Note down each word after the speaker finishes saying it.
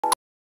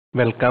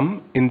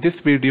Welcome. In this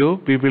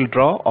video, we will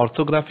draw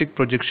orthographic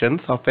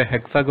projections of a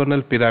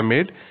hexagonal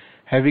pyramid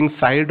having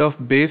side of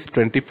base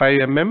 25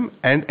 mm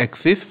and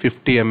axis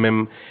 50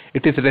 mm.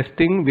 It is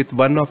resting with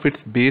one of its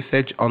base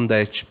edge on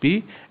the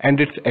HP and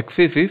its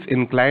axis is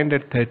inclined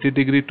at 30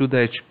 degree to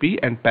the HP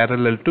and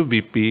parallel to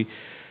VP.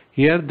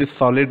 Here this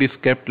solid is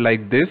kept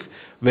like this,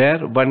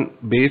 where one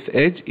base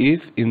edge is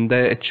in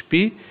the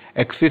HP,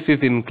 axis is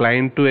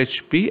inclined to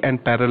HP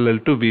and parallel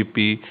to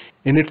VP.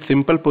 In its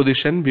simple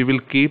position, we will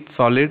keep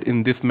solid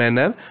in this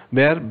manner,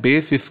 where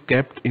base is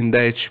kept in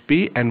the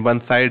HP and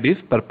one side is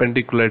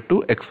perpendicular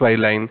to XY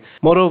line.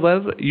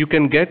 Moreover, you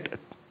can get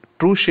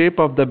true shape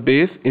of the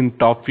base in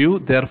top view.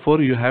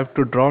 Therefore, you have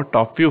to draw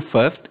top view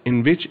first,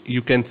 in which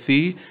you can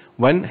see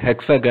one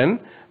hexagon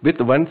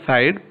with one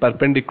side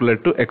perpendicular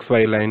to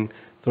XY line.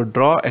 So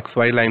draw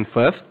XY line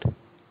first,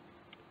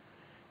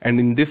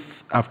 and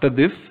after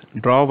this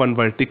draw one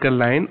vertical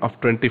line of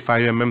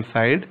 25 mm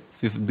side.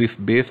 This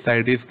base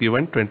side is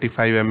given 25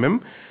 mm.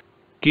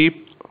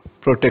 Keep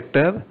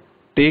protector,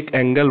 take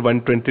angle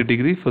 120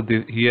 degree. So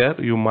here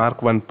you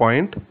mark one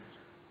point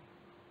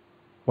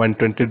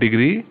 120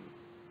 degree.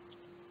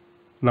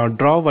 Now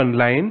draw one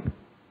line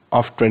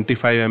of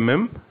 25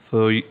 mm.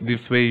 So this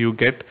way you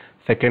get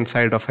second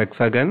side of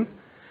hexagon.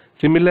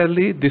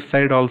 Similarly, this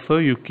side also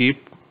you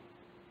keep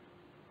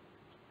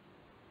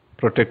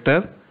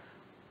protector,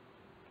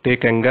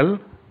 take angle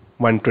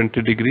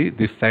 120 degree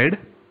this side.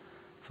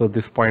 So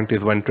this point is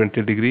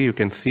 120 degree, you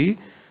can see.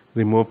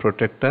 Remove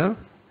protector,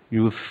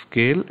 use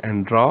scale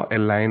and draw a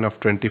line of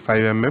 25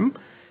 mm.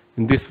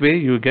 In this way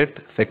you get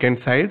second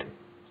side.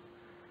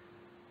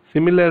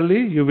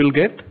 Similarly, you will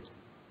get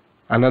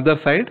another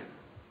side.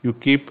 You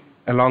keep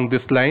along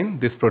this line,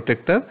 this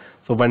protector.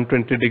 So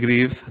 120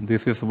 degrees,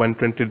 this is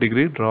 120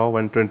 degree, draw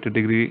 120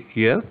 degree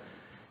here.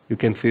 You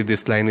can see this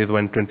line is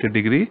 120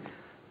 degree.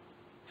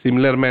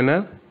 Similar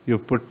manner, you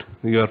put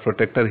your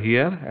protector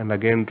here and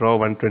again draw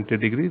 120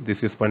 degree. This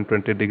is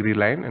 120 degree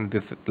line and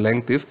this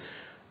length is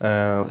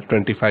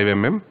 25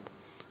 mm.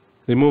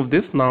 Remove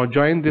this. Now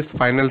join this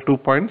final 2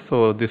 points.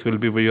 So this will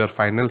be your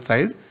final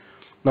side.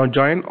 Now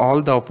join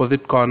all the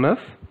opposite corners.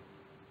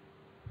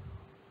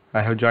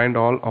 I have joined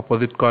all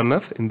opposite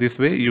corners. In this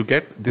way you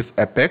get this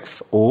apex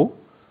O,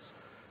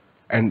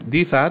 and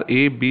these are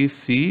A, B,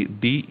 C,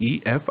 D,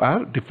 E, F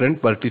are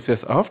different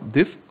vertices of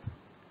this.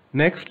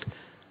 Next,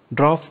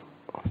 draw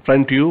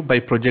front view by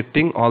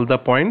projecting all the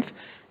points.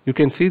 You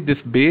can see this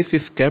base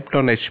is kept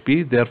on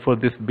HP, therefore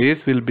this base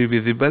will be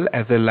visible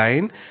as a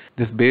line.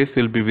 This base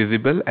will be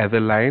visible as a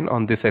line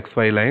on this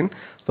XY line.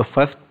 So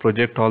first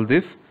project all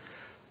this.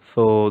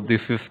 So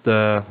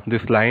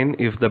this line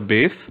is the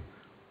base,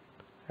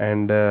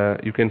 and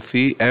you can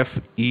see F,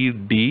 E,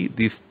 D,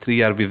 these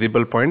three are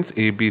visible points.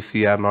 A, B,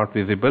 C are not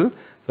visible.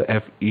 So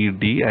F, E,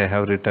 D I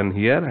have written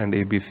here and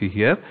A, B, C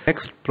here.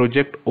 Next,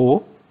 project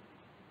O.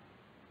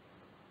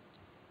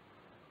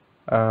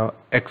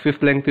 Axis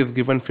length is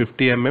given 50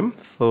 mm.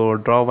 So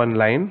draw one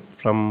line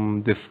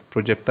from this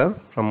projector,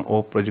 from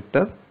O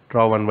projector.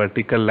 Draw one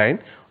vertical line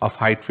of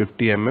height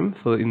 50 mm.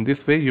 So in this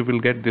way you will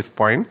get this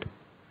point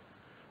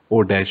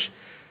O dash.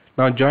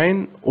 Now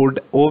join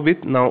O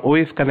with, now O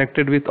is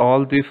connected with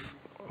all these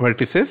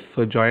vertices.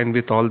 So join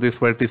with all these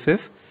vertices.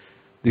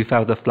 These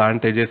are the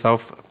slant edges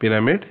of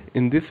pyramid.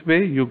 In this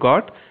way you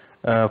got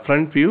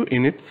front view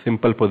in its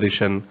simple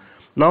position.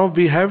 Now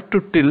we have to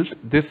tilt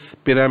this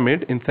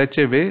pyramid in such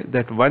a way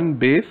that one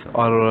base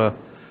or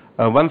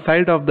one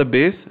side of the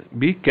base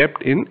be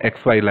kept in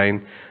XY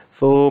line.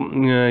 So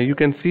you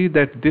can see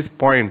that this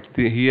point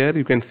here,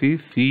 you can see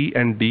C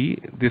and D,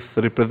 this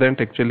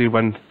represent actually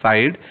one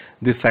side.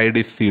 This side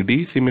is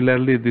CD.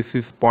 Similarly, this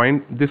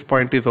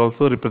point is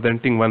also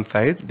representing one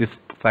side. This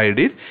side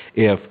is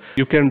AF.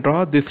 You can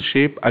draw this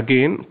shape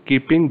again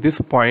keeping this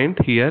point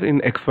here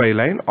in XY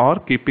line or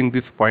keeping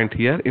this point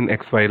here in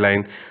XY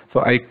line. So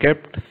I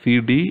kept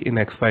CD in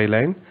XY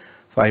line.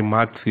 So I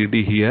marked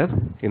CD here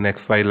in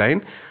XY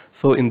line.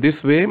 So in this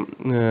way,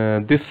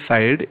 this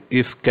side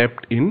is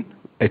kept in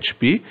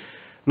HP.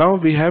 Now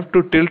we have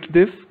to tilt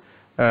this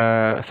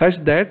such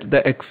that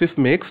the axis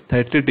makes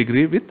 30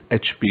 degree with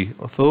HP.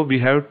 So we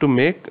have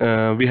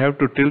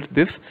to tilt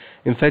this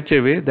in such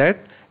a way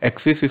that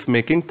axis is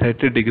making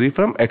 30 degree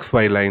from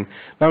XY line.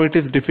 Now it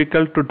is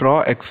difficult to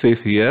draw axis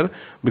here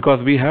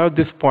because we have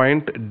this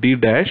point D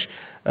dash.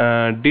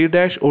 D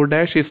dash O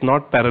dash is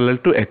not parallel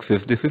to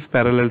axis. This is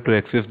parallel to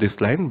axis, this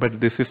line, but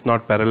this is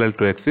not parallel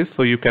to axis,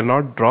 so you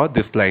cannot draw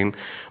this line.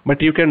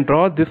 But you can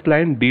draw this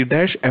line D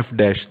dash F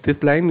dash. This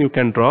line you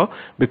can draw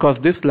because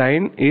this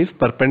line is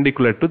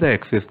perpendicular to the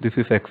axis. This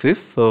is axis,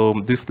 so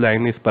this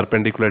line is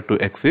perpendicular to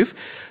axis.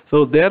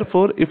 So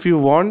therefore, if you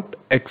want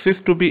axis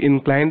to be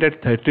inclined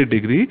at 30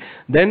 degree,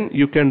 then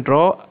you can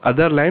draw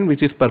other line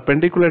which is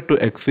perpendicular to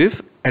axis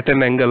at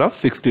an angle of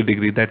 60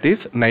 degree, that is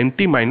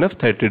 90 minus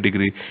 30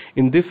 degree.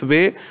 In this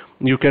way,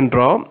 you can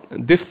draw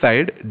this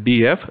side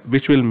DF,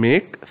 which will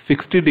make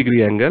 60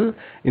 degree angle.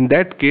 In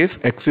that case,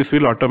 axis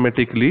will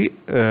automatically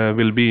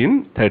will be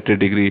in 30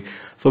 degree.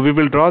 So we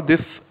will draw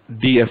this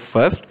DF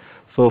first.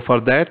 So for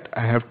that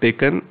I have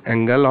taken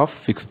angle of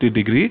 60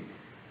 degree,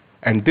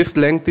 and this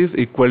length is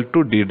equal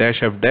to d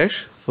dash f dash.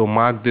 So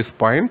mark this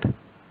point,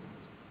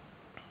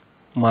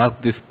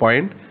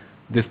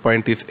 this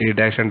point is a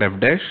dash and f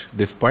dash,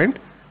 this point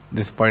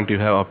you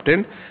have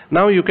obtained.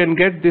 Now you can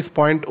get this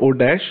point o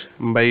dash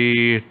by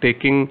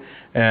taking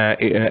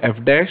f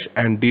dash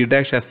and d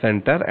dash as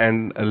center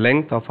and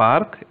length of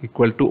arc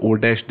equal to o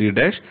dash d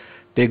dash.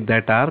 Take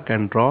that arc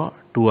and draw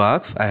two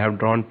arcs. I have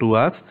drawn two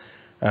arcs.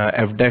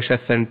 F dash as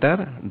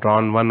center,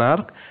 drawn one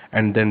arc,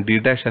 and then d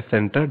dash as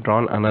center,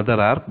 drawn another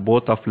arc,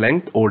 both of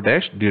length o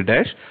dash d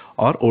dash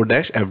or o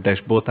dash f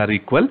dash, both are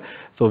equal.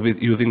 So with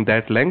using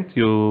that length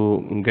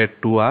you get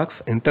two arcs.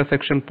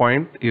 Intersection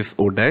point is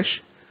o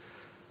dash.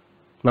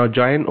 Now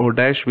join o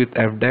dash with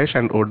f dash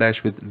and o dash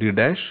with d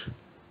dash.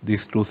 These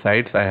two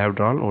sides I have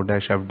drawn, o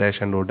dash f dash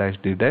and o dash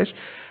d dash.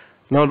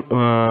 Now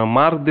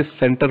mark this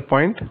center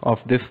point of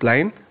this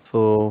line.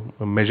 So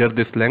measure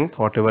this length,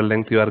 whatever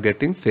length you are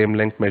getting, same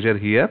length measure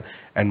here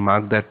and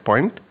mark that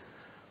point.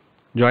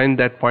 Join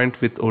that point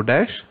with o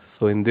dash.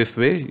 So in this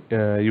way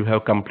you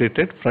have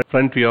completed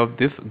front view of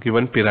this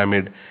given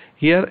pyramid.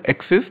 Here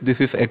axis, this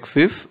is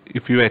axis.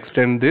 If you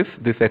extend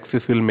this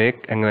axis will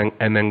make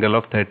an angle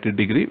of 30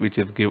 degree, which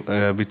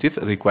is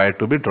required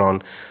to be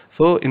drawn.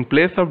 So in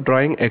place of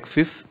drawing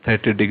axis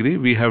 30 degree,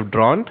 we have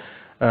drawn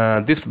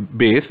this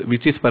base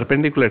which is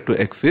perpendicular to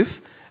axis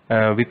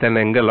with an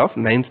angle of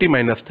 90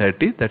 minus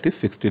 30, that is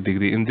 60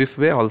 degree. In this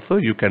way also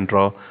you can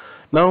draw.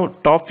 Now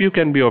top view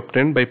can be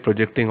obtained by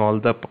projecting all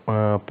the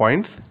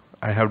points.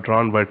 I have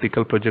drawn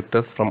vertical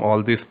projectors from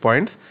all these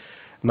points.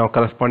 Now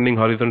corresponding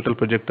horizontal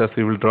projectors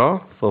we will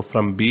draw. So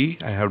from B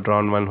I have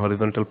drawn one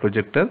horizontal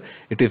projector.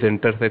 It is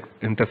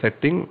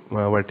intersecting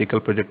vertical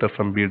projector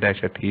from B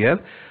dash at here.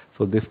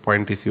 So this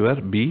point is your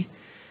B.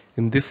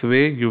 In this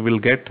way you will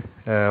get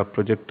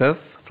projectors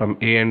from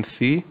A and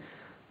C.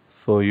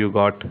 So you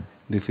got,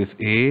 this is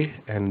A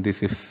and this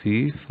is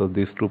C. So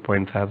these 2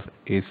 points are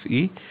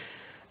AC.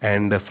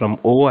 And from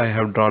O I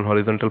have drawn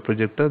horizontal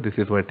projector. This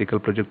is vertical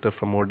projector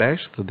from O dash.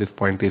 So this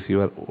point is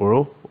your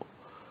O.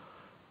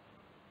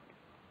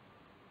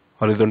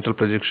 Horizontal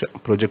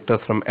projectors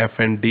from F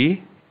and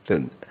D.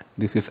 Then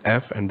this is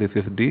F and this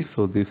is D.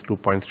 So these 2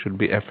 points should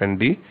be F and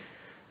D.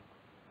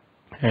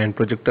 And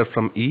projector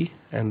from E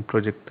and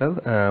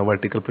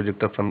vertical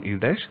projector from E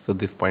dash. So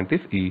this point is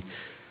E.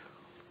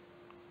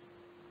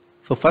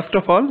 So first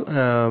of all,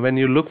 when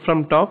you look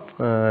from top,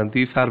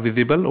 these are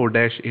visible. O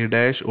dash, A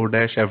dash, O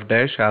dash, F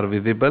dash are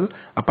visible.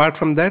 Apart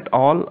from that,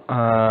 all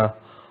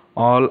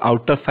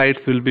outer sides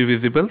will be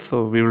visible.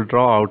 So we will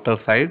draw outer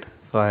side.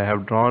 So I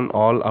have drawn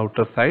all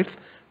outer sides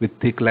with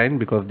thick line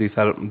because these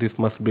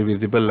must be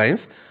visible lines.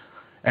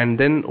 And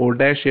then O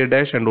dash, A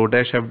dash and O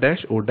dash, F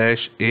dash, O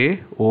dash, A,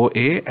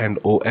 OA and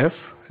OF.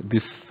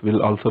 This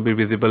will also be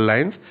visible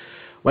lines.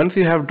 Once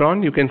you have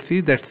drawn, you can see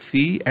that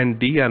C and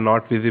D are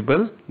not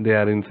visible. They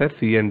are inside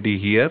C and D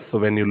here. So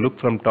when you look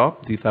from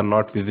top, these are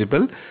not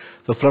visible.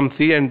 So from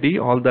C and D,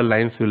 all the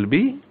lines will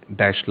be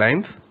dashed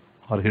lines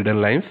or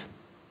hidden lines.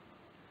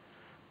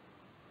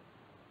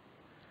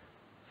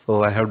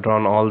 So I have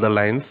drawn all the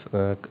lines,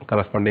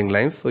 corresponding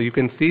lines. So you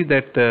can see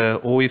that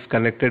O is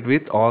connected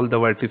with all the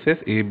vertices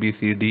A, B,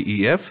 C, D,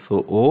 E, F.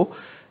 So O,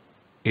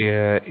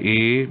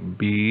 A,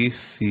 B,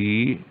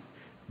 C,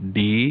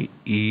 D,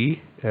 E,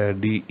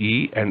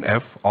 and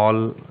F,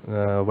 all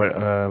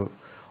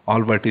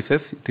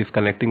vertices. It is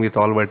connecting with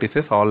all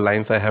vertices. All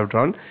lines I have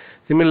drawn.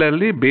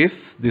 Similarly, base.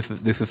 This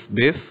is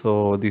base.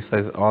 So these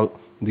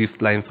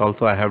lines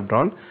also I have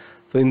drawn.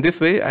 So in this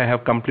way, I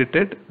have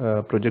completed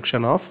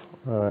projection of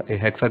a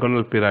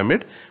hexagonal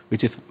pyramid,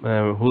 which is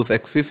whose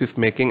axis is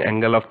making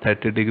angle of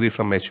 30 degree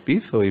from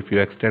HP. So if you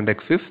extend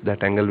axis,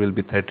 that angle will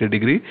be 30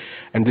 degree,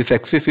 and this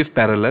axis is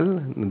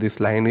parallel. This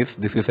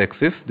is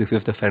axis. This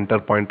is the center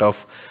point of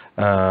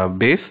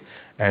base,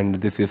 and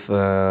this is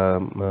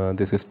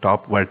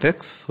top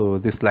vertex. So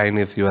this line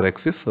is your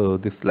axis. So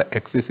this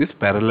axis is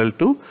parallel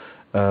to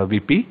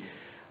VP,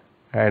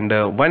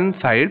 and one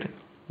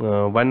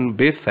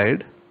base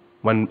side,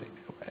 one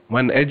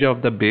edge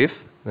of the base,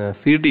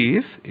 CD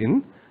is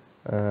in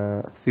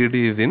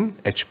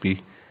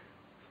HP.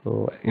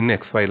 So in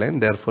XY line,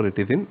 therefore it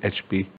is in HP.